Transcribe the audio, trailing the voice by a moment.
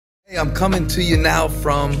Hey, I'm coming to you now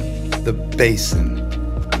from the Basin.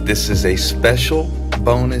 This is a special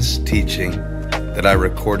bonus teaching that I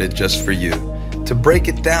recorded just for you to break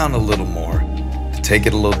it down a little more, to take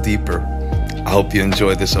it a little deeper. I hope you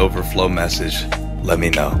enjoy this overflow message. Let me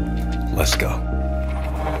know. Let's go.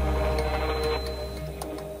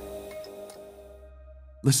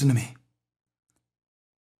 Listen to me.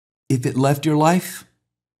 If it left your life,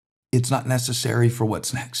 it's not necessary for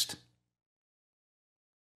what's next.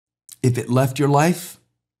 If it left your life,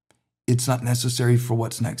 it's not necessary for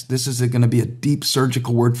what's next. This is going to be a deep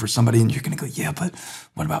surgical word for somebody, and you're going to go, yeah, but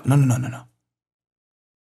what about? No.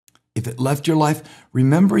 If it left your life,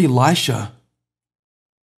 remember Elisha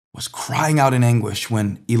was crying out in anguish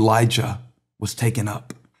when Elijah was taken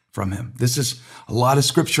up from him. This is a lot of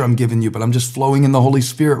scripture I'm giving you, but I'm just flowing in the Holy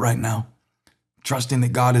Spirit right now, trusting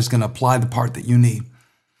that God is going to apply the part that you need.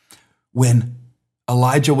 When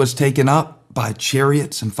Elijah was taken up by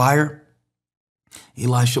chariots and fire,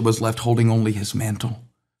 Elisha was left holding only his mantle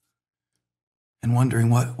and wondering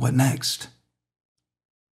what next.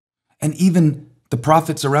 And even the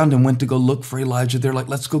prophets around him went to go look for Elijah. They're like,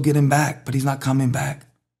 let's go get him back, but he's not coming back.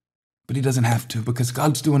 But he doesn't have to, because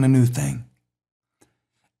God's doing a new thing.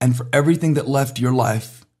 And for everything that left your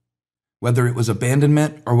life, whether it was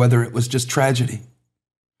abandonment or whether it was just tragedy,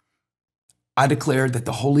 I declare that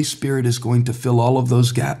the Holy Spirit is going to fill all of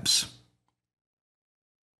those gaps.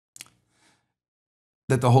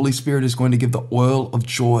 That the Holy Spirit is going to give the oil of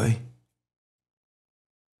joy.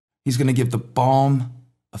 He's going to give the balm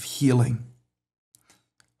of healing.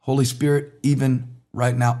 Holy Spirit, even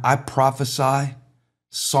right now, I prophesy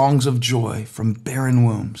songs of joy from barren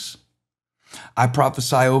wombs. I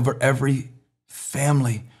prophesy over every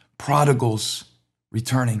family, prodigals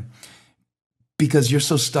returning, because you're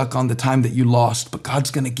so stuck on the time that you lost, but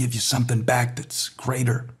God's going to give you something back that's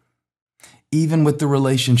greater. Even with the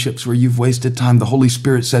relationships where you've wasted time, the Holy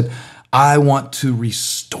Spirit said, I want to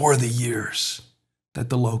restore the years that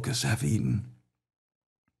the locusts have eaten.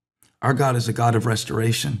 Our God is a God of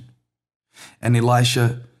restoration. And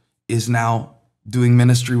Elisha is now doing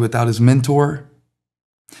ministry without his mentor.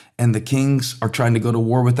 And the kings are trying to go to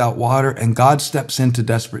war without water. And God steps into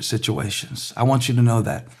desperate situations. I want you to know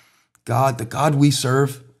that. God, the God we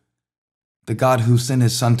serve, the God who sent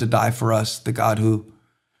his son to die for us, the God who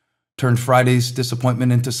turned Friday's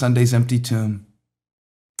disappointment into Sunday's empty tomb,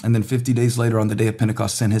 and then 50 days later on the day of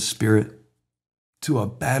Pentecost sent his Spirit to a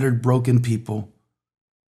battered, broken people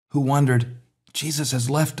who wondered, Jesus has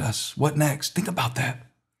left us. What next? Think about that.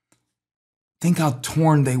 Think how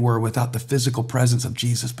torn they were without the physical presence of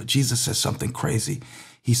Jesus. But Jesus says something crazy.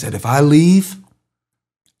 He said, if I leave,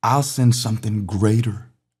 I'll send something greater.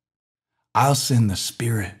 I'll send the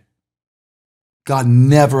Spirit. God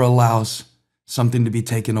never allows something to be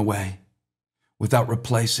taken away without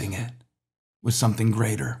replacing it with something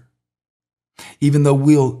greater. Even though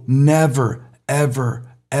we'll never,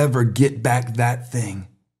 ever get back that thing,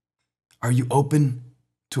 are you open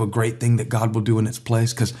to a great thing that God will do in its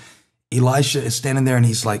place? Because Elisha is standing there and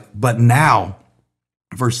he's like, but now,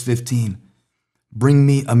 verse 15, bring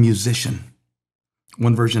me a musician.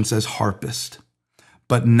 One version says harpist.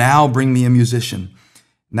 But now bring me a musician.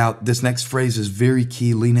 Now, this next phrase is very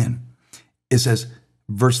key. Lean in. It says,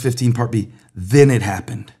 verse 15, part B, then it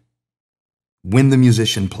happened when the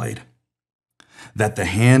musician played that the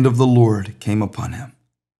hand of the Lord came upon him.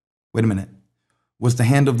 Wait a minute. Was the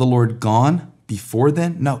hand of the Lord gone before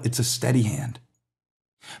then? No, it's a steady hand.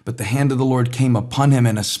 But the hand of the Lord came upon him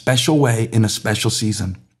in a special way, in a special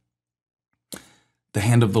season. The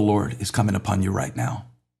hand of the Lord is coming upon you right now.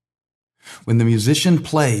 When the musician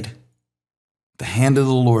played, the hand of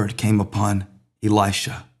the Lord came upon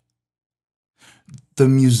Elisha. The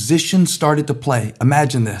musician started to play.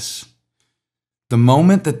 Imagine this. The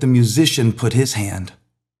moment that the musician put his hand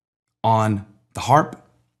on the harp,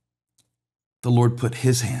 the Lord put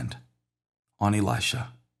his hand on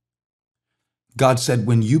Elisha. God said,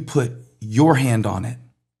 when you put your hand on it,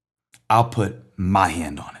 I'll put my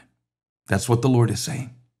hand on it. That's what the Lord is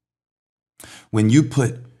saying. When you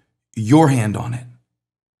put your hand on it,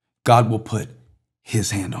 God will put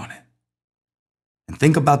his hand on it. And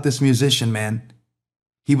think about this musician, man.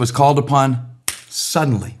 He was called upon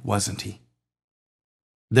suddenly, wasn't he?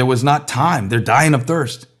 There was not time. They're dying of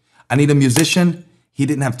thirst. I need a musician. He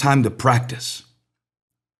didn't have time to practice.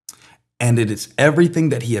 And it is everything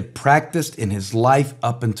that he had practiced in his life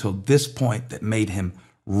up until this point that made him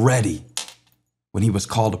ready when he was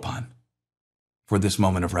called upon for this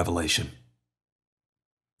moment of revelation.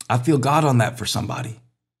 I feel God on that for somebody.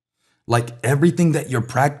 Like everything that you're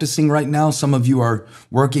practicing right now, some of you are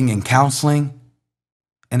working in counseling,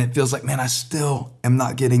 and it feels like, man, I still am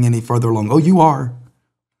not getting any further along. Oh, you are.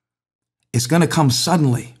 It's going to come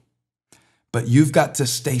suddenly, but you've got to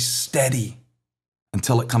stay steady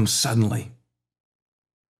until it comes suddenly.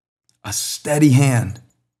 A steady hand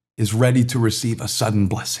is ready to receive a sudden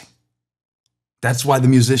blessing. That's why the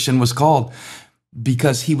musician was called,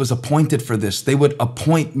 because he was appointed for this. They would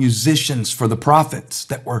appoint musicians for the prophets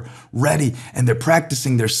that were ready, and they're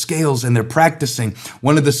practicing their scales and they're practicing.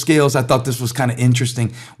 One of the scales, I thought this was kind of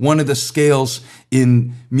interesting. One of the scales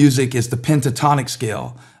in music is the pentatonic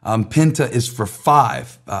scale. Penta is for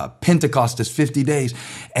 5. Pentecost is 50 days.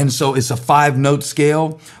 And so it's a 5-note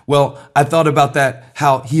scale. Well, I thought about that,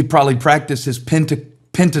 how he'd probably practice his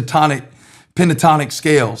pentatonic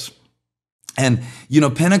scales. And,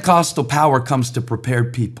 Pentecostal power comes to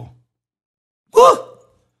prepared people. Woo!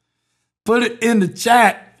 Put it in the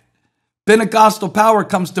chat. Pentecostal power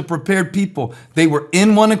comes to prepared people. They were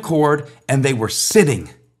in one accord and they were sitting.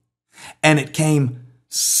 And it came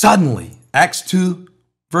suddenly. Acts 2,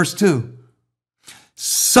 verse 2.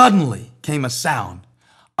 Suddenly came a sound.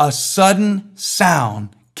 A sudden sound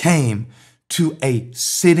came to a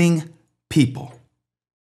sitting people.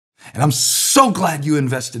 And I'm so glad you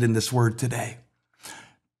invested in this word today.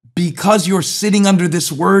 Because you're sitting under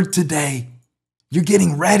this word today, you're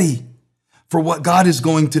getting ready for what God is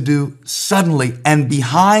going to do suddenly. And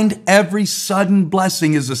behind every sudden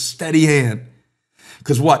blessing is a steady hand.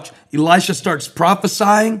 Because watch, Elisha starts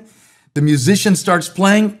prophesying, the musician starts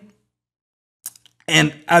playing.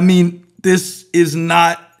 And this is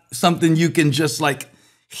not something you can just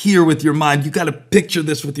hear with your mind. You got to picture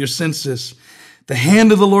this with your senses. The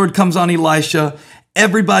hand of the Lord comes on Elisha.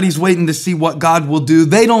 Everybody's waiting to see what God will do.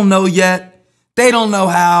 They don't know yet. They don't know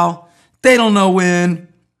how. They don't know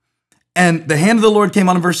when. And the hand of the Lord came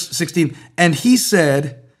on in verse 16. And he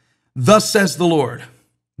said, thus says the Lord.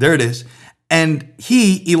 There it is. And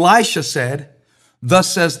Elisha said,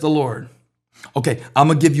 thus says the Lord. Okay, I'm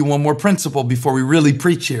going to give you one more principle before we really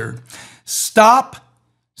preach here. Stop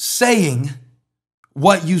saying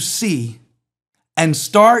what you see and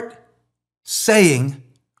start saying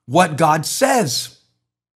what God says.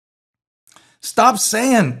 Stop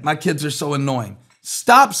saying, my kids are so annoying.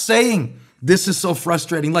 Stop saying, this is so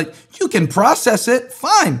frustrating. You can process it,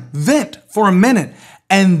 fine, vent for a minute,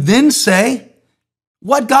 and then say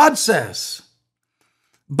what God says.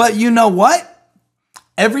 But you know what?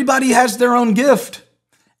 Everybody has their own gift,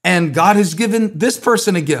 and God has given this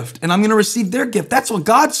person a gift, and I'm going to receive their gift. That's what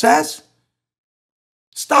God says.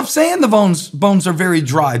 Stop saying the bones are very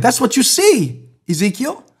dry. That's what you see,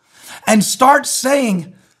 Ezekiel. And start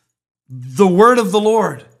saying the word of the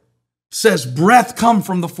Lord says breath come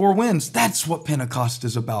from the 4 winds. That's what Pentecost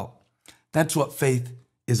is about. That's what faith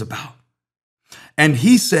is about. And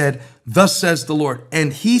he said, thus says the Lord.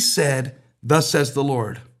 And he said, thus says the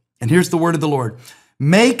Lord. And here's the word of the Lord.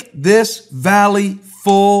 Make this valley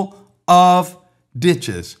full of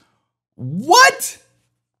ditches. What?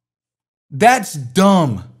 That's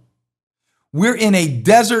dumb. We're in a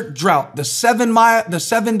desert drought. The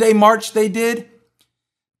 7-day march they did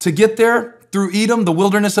to get there through Edom, the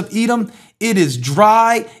wilderness of Edom, it is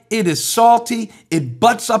dry, it is salty, it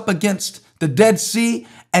butts up against the Dead Sea,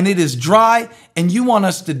 and it is dry, and you want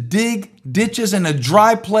us to dig ditches in a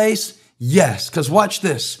dry place? Yes, because watch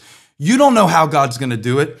this. You don't know how God's going to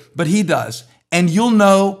do it, but he does, and you'll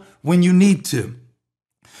know when you need to.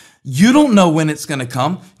 You don't know when it's going to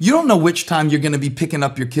come. You don't know which time you're going to be picking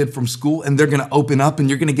up your kid from school and they're going to open up and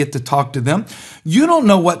you're going to get to talk to them. You don't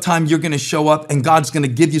know what time you're going to show up and God's going to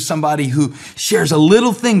give you somebody who shares a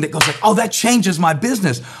little thing that goes oh, that changes my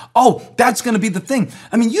business. Oh, that's going to be the thing.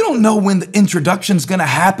 You don't know when the introduction's going to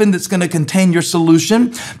happen that's going to contain your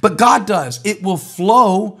solution, but God does. It will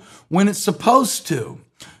flow when it's supposed to.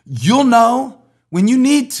 You'll know when you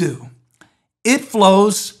need to. It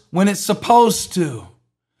flows when it's supposed to.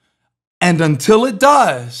 And until it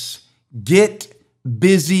does, get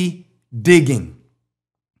busy digging.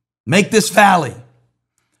 Make this valley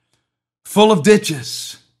full of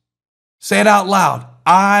ditches. Say it out loud.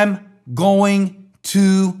 I'm going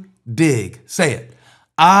to dig. Say it.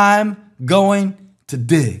 I'm going to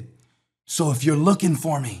dig. So if you're looking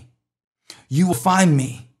for me, you will find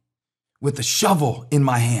me with a shovel in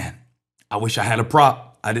my hand. I wish I had a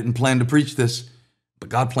prop. I didn't plan to preach this, but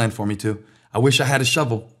God planned for me to. I wish I had a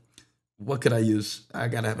shovel. What could I use? I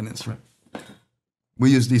gotta have an instrument.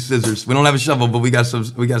 We use these scissors. We don't have a shovel, but we got some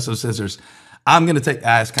scissors. I'm gonna take,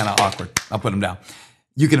 it's kind of awkward. I'll put them down.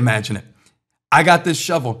 You can imagine it. I got this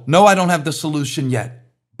shovel. No, I don't have the solution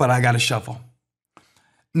yet, but I got a shovel.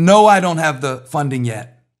 No, I don't have the funding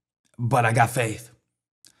yet, but I got faith.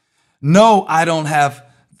 No, I don't have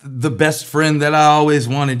the best friend that I always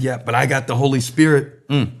wanted yet, but I got the Holy Spirit.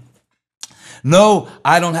 No,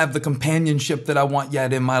 I don't have the companionship that I want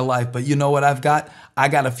yet in my life, but you know what I've got? I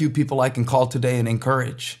got a few people I can call today and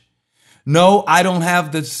encourage. No, I don't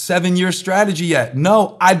have the 7-year strategy yet.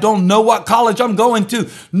 No, I don't know what college I'm going to.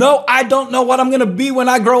 No, I don't know what I'm going to be when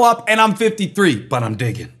I grow up and I'm 53, but I'm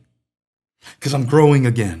digging because I'm growing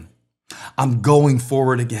again. I'm going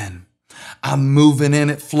forward again. I'm moving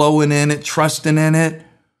in it, flowing in it, trusting in it.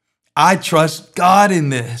 I trust God in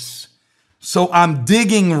this. So I'm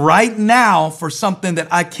digging right now for something that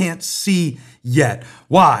I can't see yet.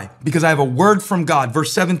 Why? Because I have a word from God.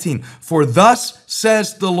 Verse 17, for thus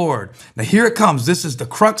says the Lord. Now here it comes. This is the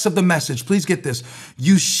crux of the message. Please get this.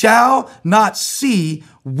 You shall not see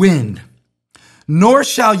wind, nor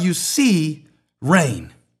shall you see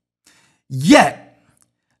rain. Yet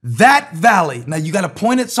that valley, now you got to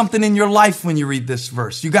point at something in your life when you read this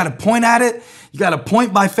verse. You got to point at it. You got to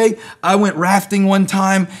point by faith. I went rafting one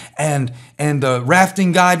time and the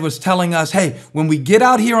rafting guide was telling us, hey, when we get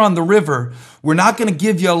out here on the river, we're not going to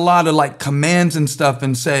give you a lot of like commands and stuff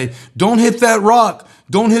and say, don't hit that rock.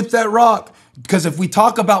 Don't hit that rock. Because if we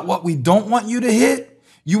talk about what we don't want you to hit,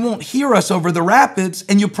 you won't hear us over the rapids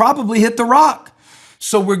and you probably hit the rock.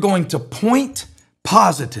 So we're going to point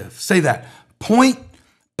positive. Say that. Point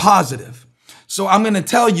positive. So I'm going to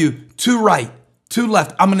tell you to right, to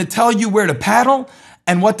left. I'm going to tell you where to paddle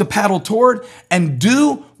and what to paddle toward and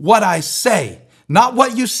do what I say, not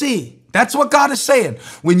what you see. That's what God is saying.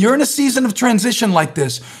 When you're in a season of transition like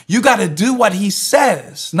this, you got to do what he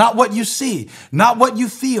says, not what you see, not what you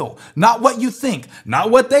feel, not what you think, not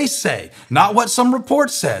what they say, not what some report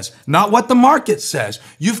says, not what the market says.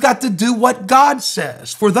 You've got to do what God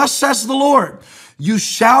says. For thus says the Lord, you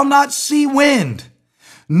shall not see wind,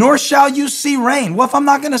 nor shall you see rain. Well, if I'm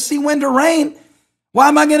not going to see wind or rain, why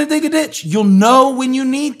am I going to dig a ditch? You'll know when you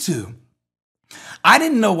need to. I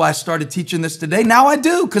didn't know why I started teaching this today. Now I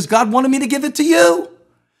do, because God wanted me to give it to you.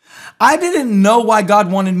 I didn't know why God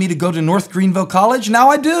wanted me to go to North Greenville College. Now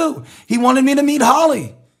I do. He wanted me to meet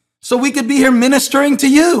Holly so we could be here ministering to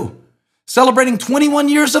you, celebrating 21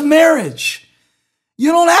 years of marriage.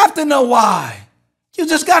 You don't have to know why. You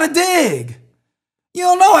just got to dig. You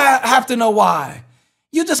don't have to know why.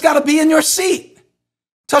 You just got to be in your seat.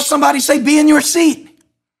 Touch somebody, say, be in your seat.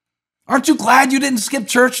 Aren't you glad you didn't skip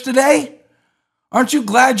church today? Aren't you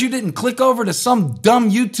glad you didn't click over to some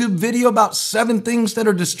dumb YouTube video about 7 things that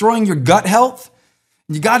are destroying your gut health?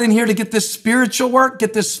 You got in here to get this spiritual work,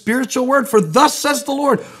 get this spiritual word. For thus says the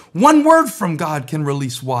Lord, one word from God can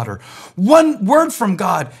release water. One word from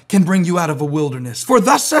God can bring you out of a wilderness. For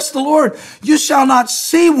thus says the Lord, you shall not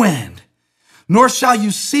see wind, nor shall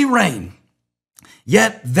you see rain.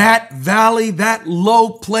 Yet that valley, that low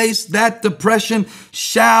place, that depression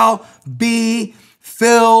shall be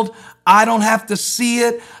filled. I don't have to see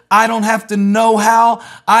it. I don't have to know how.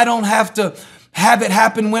 I don't have to have it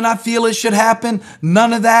happen when I feel it should happen.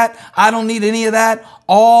 None of that. I don't need any of that.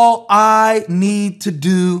 All I need to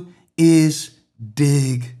do is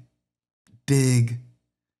dig, dig,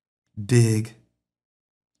 dig,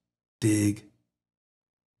 dig,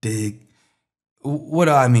 dig. What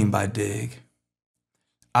do I mean by dig?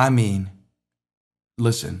 I mean,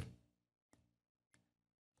 listen,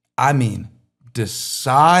 I mean,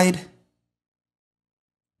 decide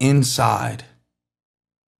inside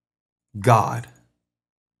God.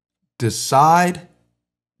 Decide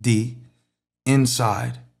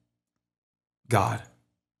inside God.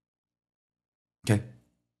 Okay.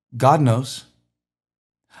 God knows.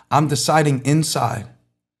 I'm deciding inside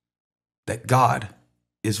that God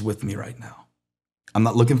is with me right now. I'm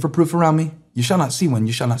not looking for proof around me. You shall not see wind,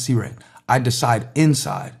 you shall not see rain. I decide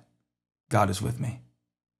inside God is with me.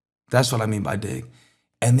 That's what I mean by dig.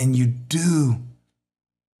 And then you do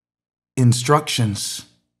instructions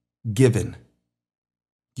given.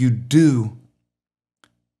 You do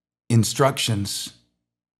instructions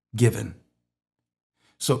given.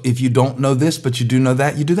 So if you don't know this, but you do know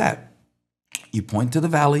that, you do that. You point to the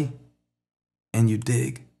valley and you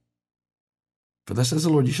dig. For thus says the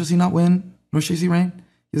Lord, you shall see not wind, nor shall you see rain.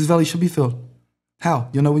 This valley shall be filled. How?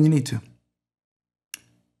 You'll know when you need to.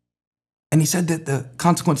 And he said that the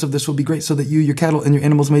consequence of this will be great so that you, your cattle, and your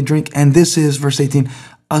animals may drink. And this is, verse 18,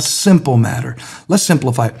 a simple matter. Let's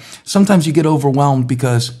simplify it. Sometimes you get overwhelmed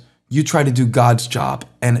because you try to do God's job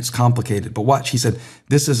and it's complicated. But watch, he said,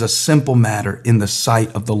 this is a simple matter in the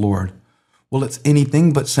sight of the Lord. Well, it's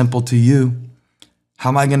anything but simple to you.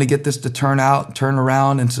 How am I going to get this to turn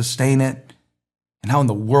around and sustain it? And how in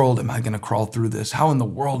the world am I going to crawl through this? How in the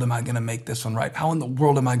world am I going to make this one right? How in the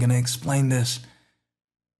world am I going to explain this?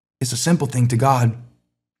 It's a simple thing to God.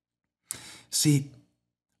 See,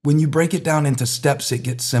 When you break it down into steps, it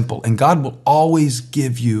gets simple. And God will always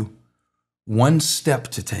give you one step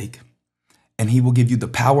to take, and he will give you the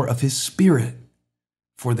power of his Spirit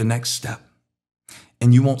for the next step.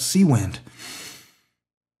 And you won't see wind.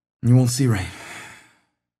 You won't see rain.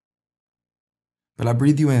 But I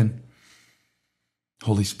breathe you in,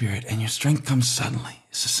 Holy Spirit, and your strength comes suddenly.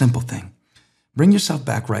 It's a simple thing. Bring yourself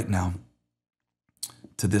back right now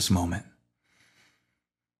to this moment.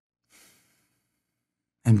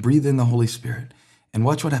 And breathe in the Holy Spirit. And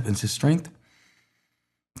watch what happens. His strength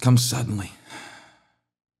comes suddenly.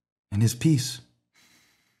 And his peace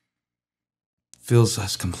fills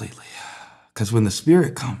us completely. Because when the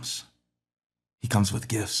Spirit comes, he comes with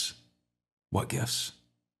gifts. What gifts?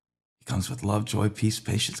 He comes with love, joy, peace,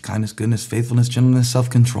 patience, kindness, goodness, faithfulness, gentleness,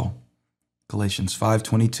 self-control. Galatians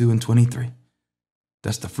 5:22 and 23.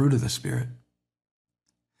 That's the fruit of the Spirit.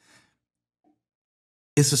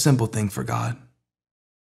 It's a simple thing for God.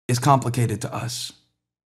 It's complicated to us.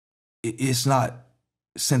 It's not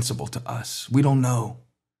sensible to us. We don't know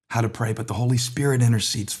how to pray, but the Holy Spirit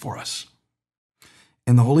intercedes for us.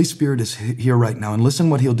 And the Holy Spirit is here right now. And listen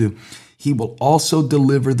what he'll do. He will also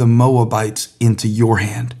deliver the Moabites into your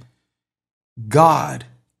hand. God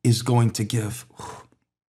is going to give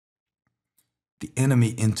the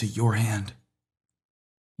enemy into your hand.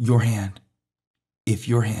 Your hand. If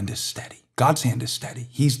your hand is steady. God's hand is steady.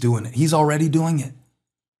 He's doing it. He's already doing it.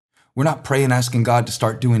 We're not praying, asking God to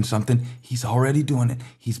start doing something. He's already doing it.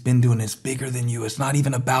 He's been doing it. It's bigger than you. It's not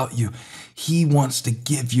even about you. He wants to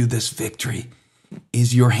give you this victory.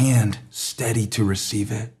 Is your hand steady to receive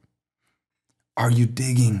it? Are you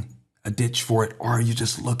digging a ditch for it, or are you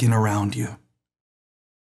just looking around you?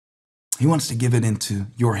 He wants to give it into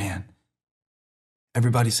your hand.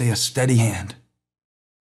 Everybody say a steady hand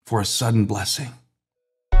for a sudden blessing.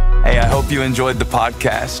 Hey, I hope you enjoyed the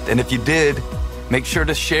podcast. And if you did, make sure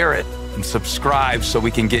to share it and subscribe so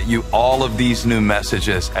we can get you all of these new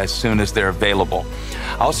messages as soon as they're available.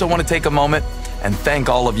 I also want to take a moment and thank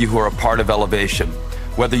all of you who are a part of Elevation.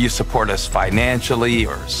 Whether you support us financially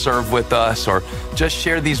or serve with us or just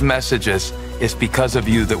share these messages, it's because of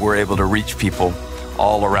you that we're able to reach people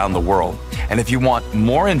all around the world. And if you want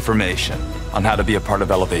more information on how to be a part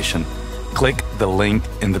of Elevation, click the link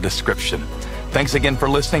in the description. Thanks again for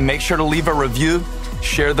listening. Make sure to leave a review,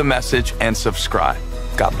 share the message, and subscribe.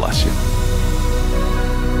 God bless you.